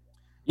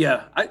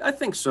 Yeah, I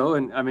think so.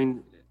 And I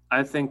mean,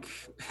 I think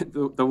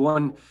the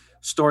one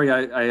story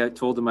I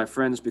told to my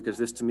friends, because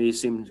this to me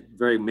seemed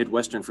very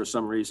Midwestern for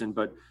some reason,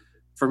 but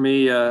for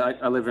me,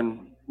 I live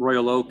in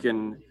Royal Oak,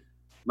 and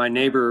my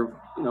neighbor,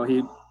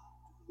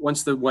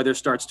 once the weather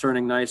starts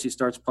turning nice, he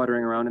starts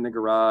puttering around in the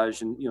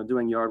garage and,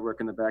 doing yard work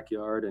in the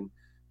backyard. And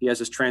he has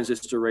his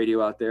transistor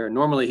radio out there. And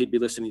normally he'd be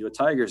listening to a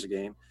Tigers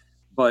game.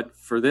 But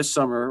for this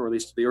summer, or at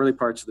least the early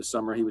parts of the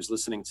summer, he was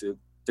listening to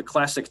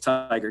classic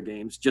Tiger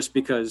games, just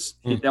because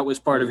that was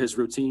part of his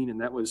routine.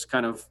 And that was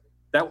kind of,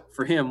 that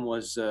for him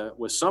was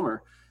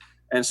summer.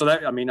 And so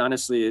that, I mean,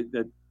 honestly,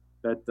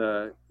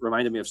 that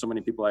reminded me of so many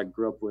people I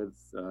grew up with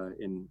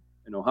in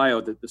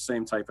Ohio, the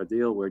same type of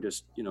deal, where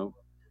just,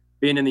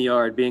 being in the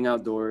yard, being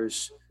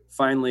outdoors,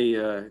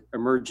 finally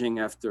emerging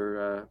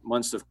after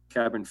months of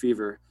cabin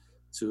fever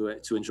to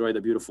enjoy the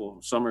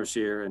beautiful summers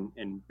here,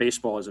 and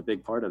baseball is a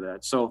big part of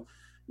that. So,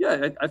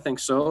 yeah, I think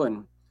so.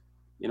 And,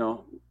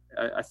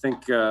 I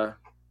think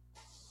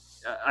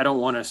I don't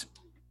want to.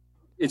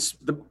 It's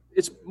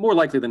more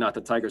likely than not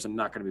the Tigers are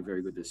not going to be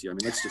very good this year. I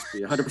mean, let's just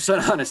be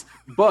 100% honest.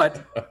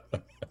 But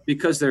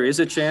because there is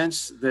a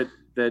chance that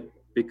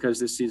because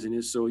this season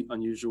is so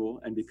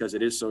unusual, and because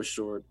it is so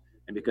short,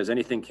 and because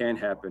anything can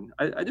happen,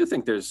 I do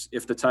think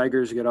if the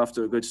Tigers get off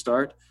to a good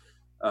start,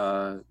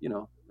 I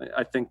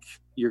think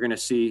you're going to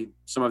see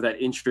some of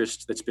that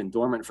interest that's been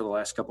dormant for the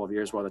last couple of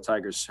years while the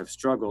Tigers have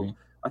struggled.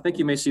 Mm-hmm. I think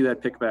you may see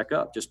that pick back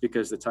up, just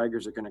because the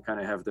Tigers are going to kind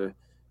of have the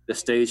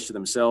stage to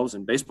themselves,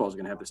 and baseball is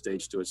going to have the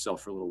stage to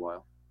itself for a little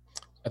while.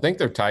 I think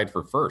they're tied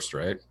for first,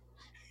 right?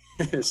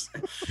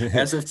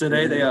 As of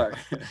today, they are.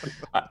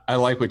 I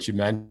like what you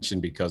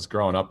mentioned, because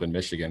growing up in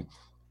Michigan,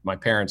 my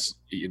parents,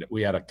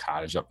 we had a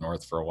cottage up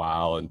north for a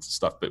while and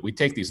stuff, but we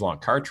take these long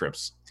car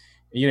trips.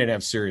 And you didn't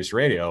have Sirius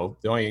radio.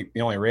 The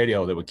only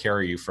radio that would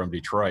carry you from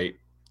Detroit,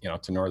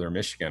 to northern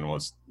Michigan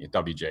was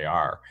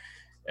WJR.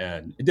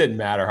 And it didn't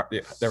matter.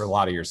 There were a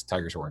lot of years the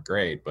Tigers weren't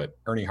great, but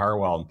Ernie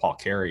Harwell and Paul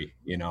Carey,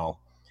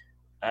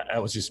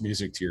 that was just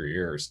music to your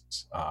ears.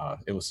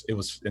 It was,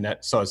 and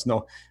that, so it's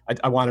no,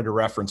 I wanted to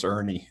reference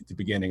Ernie at the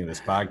beginning of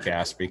this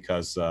podcast,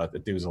 because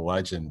that dude was a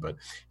legend. But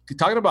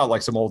talking about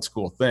like some old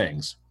school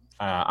things,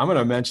 I'm going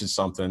to mention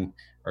something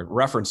or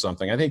reference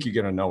something. I think you're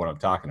going to know what I'm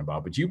talking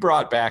about, but you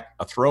brought back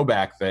a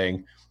throwback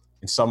thing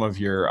in some of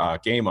your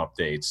game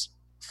updates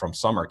from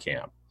summer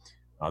camp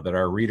that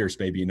our readers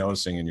may be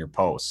noticing in your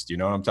posts. Do you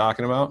know what I'm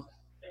talking about?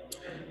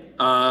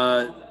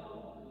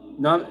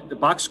 Not the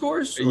box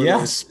scores?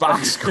 Yes,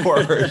 box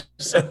scores.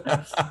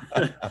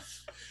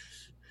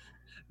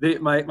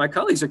 My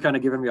colleagues are kind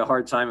of giving me a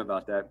hard time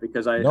about that,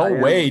 because No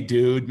way,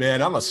 dude,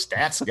 man. I'm a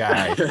stats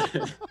guy.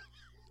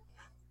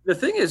 The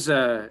thing is,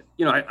 I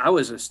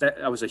was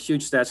a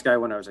huge stats guy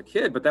when I was a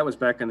kid, but that was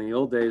back in the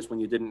old days when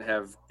you didn't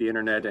have the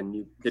internet and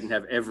you didn't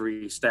have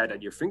every stat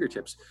at your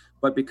fingertips.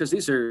 But because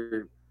these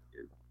are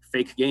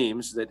fake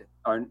games that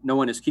no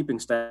one is keeping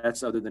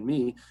stats other than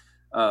me,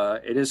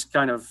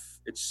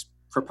 it's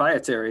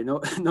proprietary. No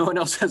one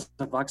else has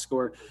a box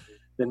score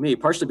than me,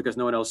 partially because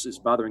no one else is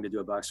bothering to do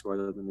a box score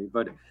other than me.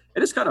 But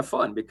it is kind of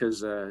fun,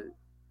 because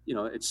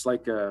it's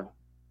like there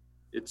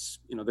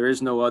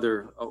is no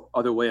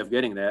other way of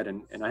getting that,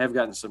 and I have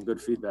gotten some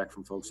good feedback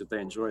from folks that they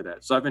enjoy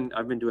that. So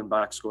I've been doing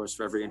box scores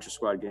for every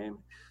intra-squad game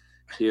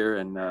here,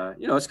 and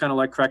it's kind of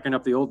like cracking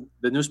up the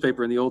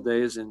newspaper in the old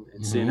days and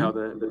seeing how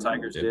the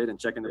Tigers did and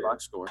checking the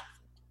box score.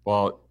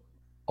 Well,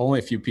 only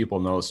a few people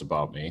know this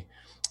about me.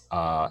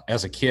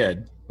 As a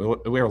kid,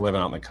 we were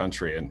living out in the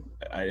country, and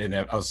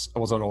I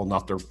wasn't old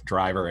enough to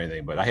drive or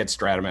anything, but I had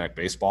Stratomatic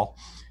baseball,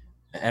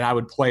 and I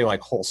would play like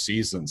whole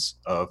seasons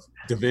of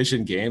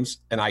division games,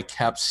 and I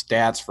kept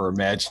stats for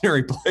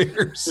imaginary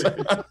players.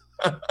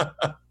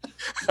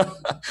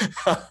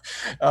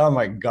 Oh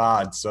my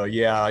God. So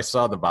yeah, I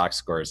saw the box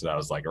scores and I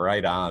was like,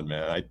 right on,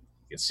 man. I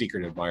a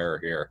secret admirer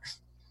here.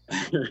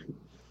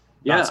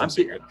 Yeah,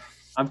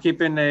 I'm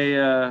keeping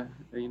a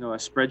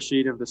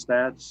spreadsheet of the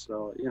stats.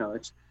 So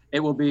it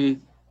will be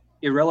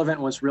irrelevant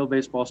once real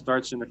baseball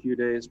starts in a few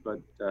days. But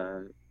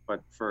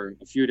for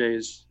a few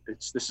days,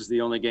 this is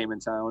the only game in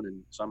town,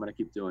 and so I'm going to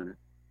keep doing it.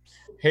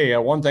 Hey,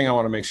 one thing I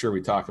want to make sure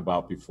we talk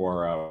about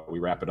before we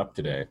wrap it up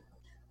today.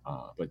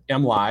 But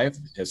MLive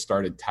has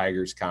started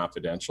Tigers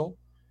Confidential.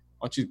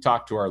 Why don't you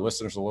talk to our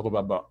listeners a little bit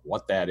about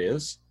what that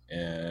is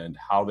and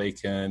how they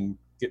can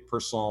get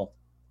some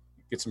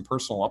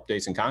personal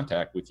updates and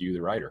contact with you,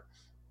 the writer.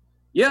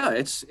 Yeah,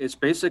 it's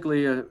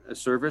basically a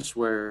service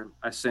where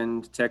I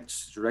send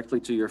texts directly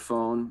to your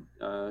phone,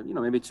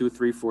 maybe 2,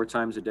 3, 4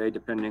 times a day,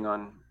 depending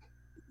on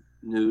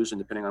news and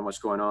depending on what's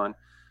going on.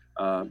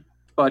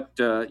 But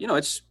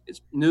it's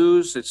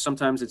news.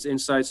 Sometimes it's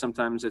insight.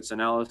 Sometimes it's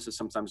analysis.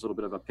 Sometimes a little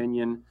bit of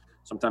opinion.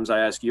 Sometimes I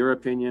ask your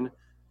opinion.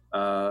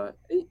 I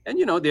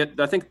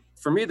think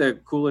for me, the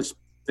coolest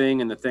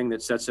thing and the thing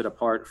that sets it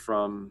apart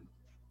from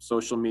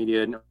social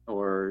media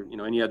or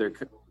any other,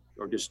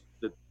 or just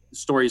the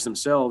stories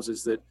themselves,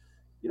 is that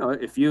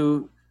if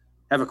you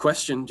have a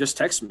question, just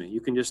text me. You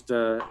can just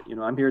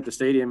I'm here at the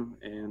stadium,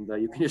 and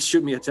you can just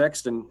shoot me a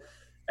text and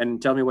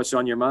tell me what's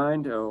on your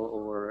mind,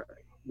 or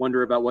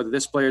wonder about whether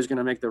this player is going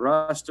to make the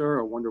roster,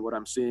 or wonder what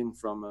I'm seeing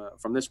from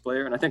this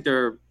player. And I think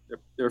there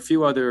are a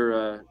few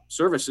other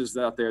services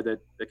out there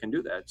that can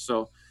do that.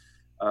 So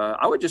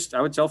I would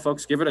tell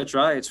folks, give it a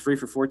try. It's free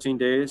for 14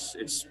 days.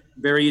 It's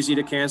very easy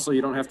to cancel.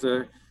 You don't have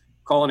to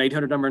call an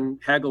 800 number and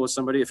haggle with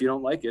somebody if you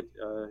don't like it.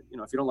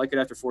 If you don't like it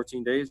after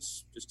 14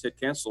 days, just hit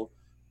cancel.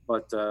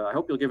 But I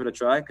hope you'll give it a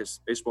try, because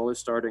baseball is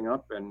starting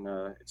up, and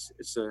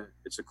it's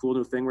a cool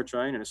new thing we're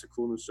trying, and it's a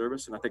cool new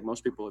service, and I think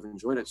most people have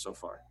enjoyed it so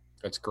far.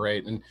 That's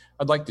great. And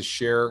I'd like to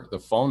share the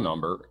phone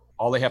number.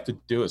 All they have to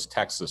do is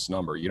text this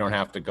number. You don't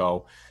have to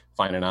go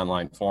find an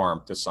online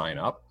form to sign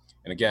up.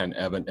 And again,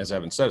 as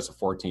Evan said, it's a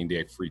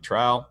 14-day free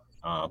trial.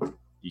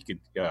 You could,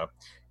 if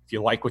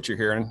you like what you're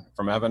hearing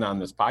from Evan on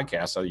this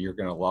podcast, you're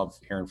going to love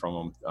hearing from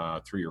him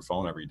through your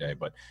phone every day.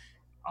 But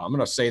I'm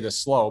going to say this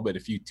slow, but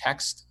if you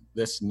text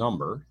this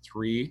number,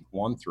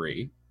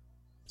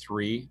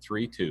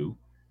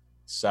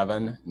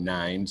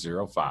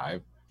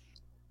 313-332-7905,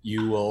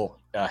 you will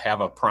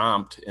have a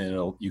prompt,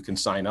 and you can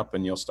sign up,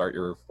 and you'll start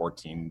your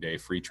 14-day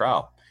free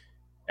trial.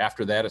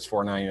 After that, it's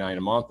 $4.99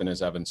 a month, and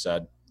as Evan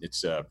said,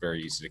 it's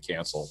very easy to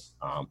cancel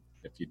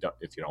if you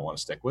don't want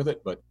to stick with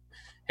it. But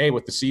hey,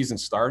 with the season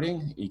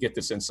starting, you get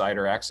this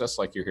insider access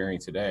like you're hearing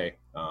today.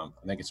 I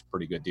think it's a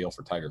pretty good deal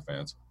for Tiger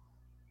fans.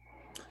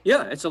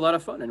 Yeah, it's a lot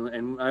of fun,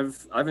 and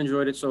I've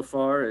enjoyed it so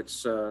far.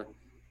 It's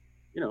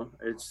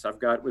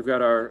we've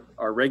got our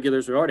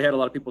regulars. We already had a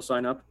lot of people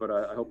sign up, but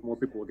I hope more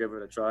people will give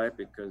it a try,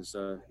 because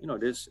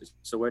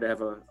it's a way to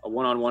have a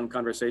one-on-one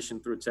conversation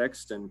through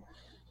text and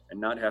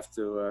not have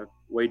to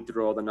wade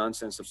through all the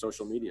nonsense of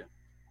social media.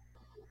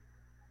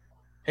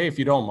 Hey, if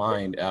you don't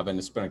mind, Evan,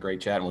 it's been a great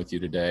chatting with you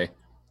today.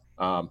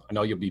 I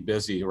know you'll be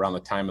busy around the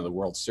time of the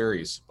World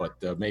Series,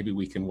 but maybe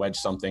we can wedge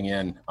something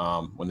in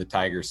when the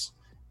Tigers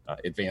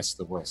advance to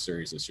the World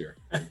Series this year.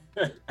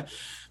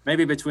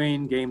 Maybe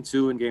between Game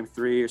 2 and Game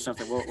 3 or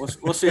something.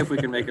 We'll see if we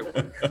can make it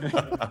work.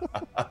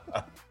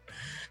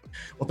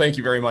 Well, thank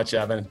you very much,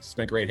 Evan. It's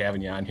been great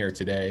having you on here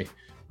today.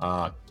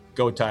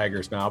 Go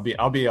Tigers, man. I'll be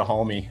a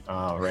homie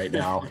right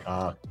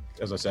now.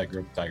 As I said, I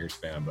grew up a Tigers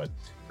fan, but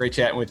great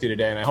chatting with you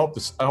today. And I hope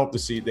to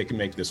see they can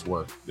make this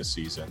work this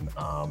season.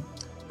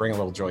 Bring a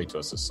little joy to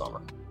us this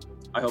summer.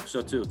 I hope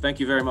so too. Thank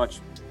you very much.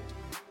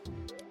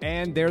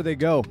 And there they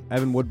go,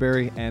 Evan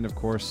Woodbury, and of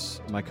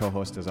course, my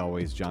co-host, as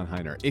always, John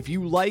Heiner. If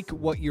you like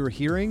what you're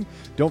hearing,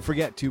 don't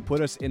forget to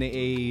put us in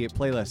a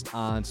playlist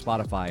on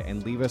Spotify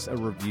and leave us a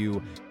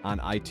review on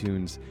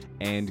iTunes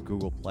and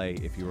Google Play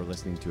if you are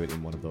listening to it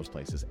in one of those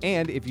places.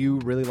 And if you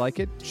really like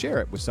it,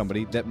 share it with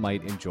somebody that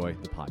might enjoy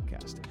the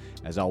podcast.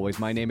 As always,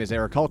 my name is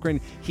Eric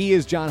Hulkran, he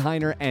is John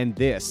Heiner, and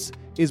this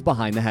is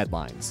Behind the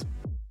Headlines.